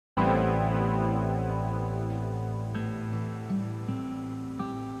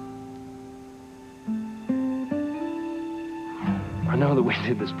know that we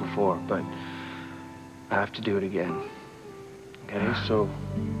did this before, but I have to do it again. Okay, so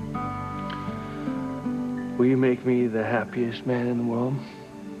will you make me the happiest man in the world?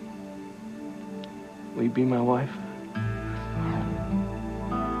 Will you be my wife?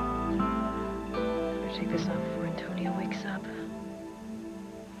 Better take this off before Antonio wakes up.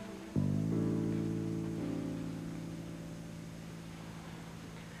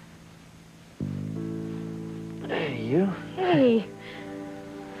 Hey, you. Hey.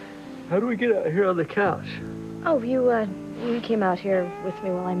 How do we get out here on the couch? Oh, you came out here with me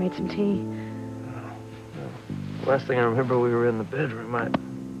while I made some tea. Last thing I remember, we were in the bedroom.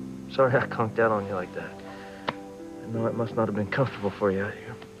 Sorry I conked out on you like that. I know it must not have been comfortable for you out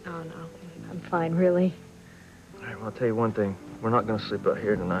here. Oh, no. I'm fine, really. All right, well, I'll tell you one thing. We're not going to sleep out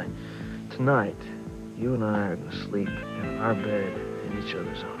here tonight. Tonight, you and I are going to sleep in our bed in each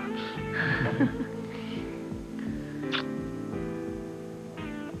other's arms.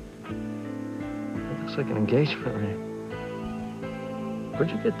 That looks like an engagement ring.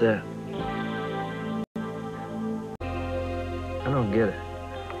 Where'd you get that? I don't get it.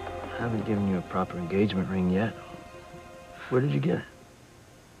 I haven't given you a proper engagement ring yet. Where did you get it?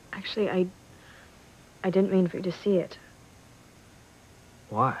 Actually, I didn't mean for you to see it.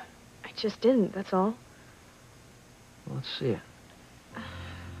 Why? I just didn't, that's all. Well, let's see it.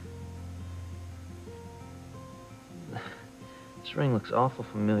 This ring looks awful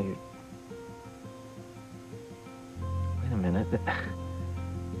familiar. Wait a minute.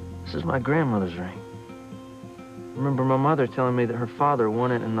 This is my grandmother's ring. I remember my mother telling me that her father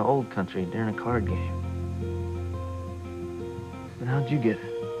won it in the old country during a card game. But how'd you get it?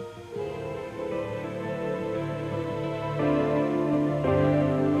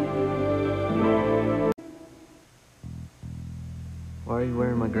 Why are you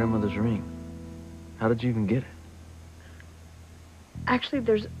wearing my grandmother's ring? How did you even get it? Actually,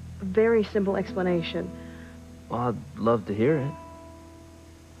 there's a very simple explanation. Well, I'd love to hear it.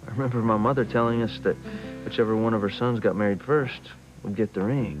 I remember my mother telling us that whichever one of her sons got married first would get the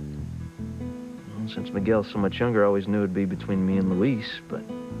ring. Well, since Miguel's so much younger, I always knew it'd be between me and Luis, but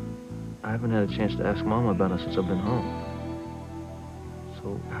I haven't had a chance to ask Mama about it since I've been home.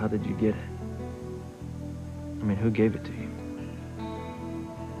 So how did you get it? I mean, who gave it to you?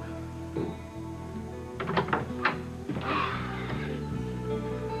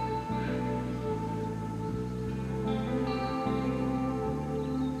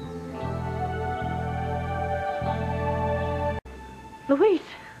 Luis.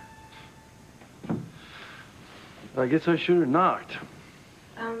 I guess I should have knocked.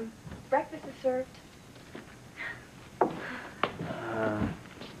 Breakfast is served. I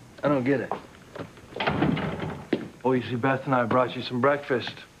don't get it. Oh, you see, Beth and I brought you some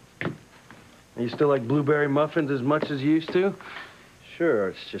breakfast. You still like blueberry muffins as much as you used to? Sure,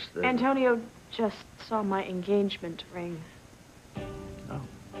 it's just that... Antonio just saw my engagement ring. Oh.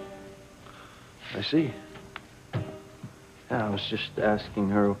 I see. Yeah, I was just asking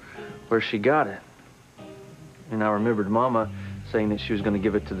her where she got it. And I remembered Mama saying that she was going to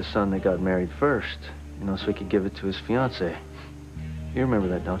give it to the son that got married first, you know, so he could give it to his fiancée. You remember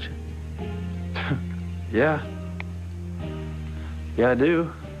that, don't you? Yeah. Yeah, I do.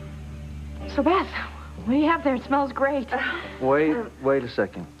 So, Beth, what do you have there? It smells great. Wait a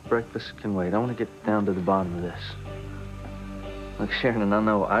second. Breakfast can wait. I want to get down to the bottom of this. Look, Sheridan, I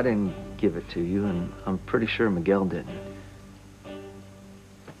know I didn't give it to you, and I'm pretty sure Miguel didn't.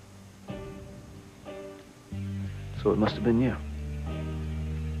 So it must have been you.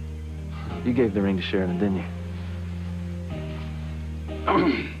 You gave the ring to Sheridan, didn't you?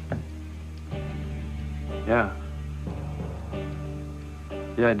 Yeah.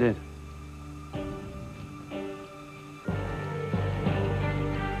 Yeah, I did.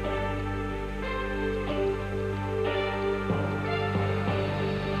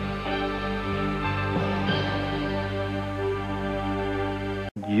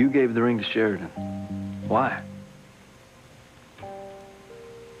 You gave the ring to Sheridan. Why?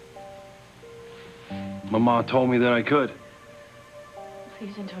 My mom told me that I could.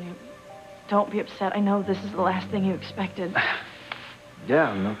 Please, Antonio, don't be upset. I know this is the last thing you expected.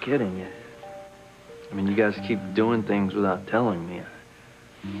 Yeah, no kidding. I mean, you guys keep doing things without telling me.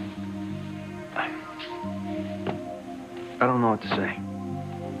 I don't know what to say.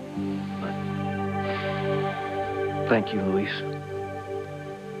 But thank you, Luis.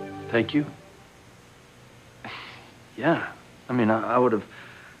 Thank you. Yeah. I mean, I would have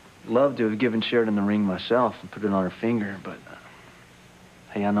loved to have given Sheridan the ring myself and put it on her finger, but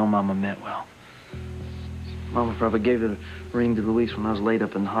hey, I know Mama meant well. Mama probably gave the ring to Luis when I was laid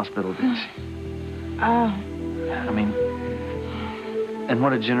up in the hospital, didn't she? Oh. I mean, And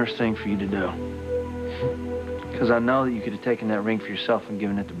what a generous thing for you to do. Because I know that you could have taken that ring for yourself and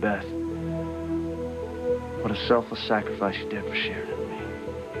given it to Beth. What a selfless sacrifice you did for Sheridan and me.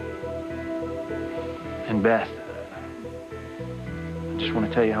 And Beth, I just want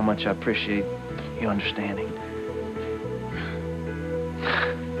to tell you how much I appreciate you understanding.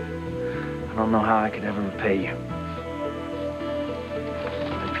 I don't know how I could ever repay you.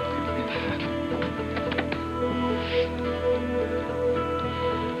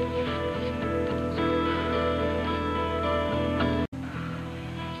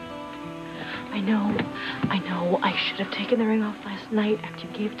 I know. I should have taken the ring off last night after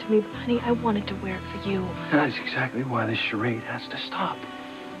you gave it to me, but honey, I wanted to wear it for you. That's exactly why this charade has to stop.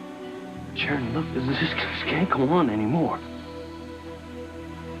 Sheridan, look, this can't go on anymore.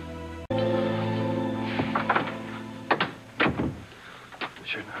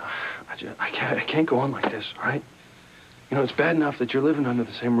 Sheridan, I can't go on like this, all right? You know, it's bad enough that you're living under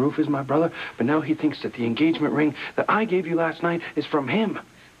the same roof as my brother, but now he thinks that the engagement ring that I gave you last night is from him.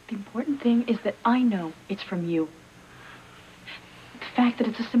 The important thing is that I know it's from you. The fact that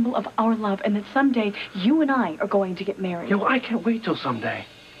it's a symbol of our love and that someday you and I are going to get married. Yeah, well, I can't wait till someday.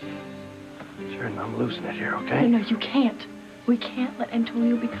 Sheridan, I'm losing it here, okay? No, you can't. We can't let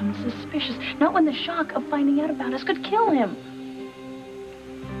Antonio become suspicious. Not when the shock of finding out about us could kill him.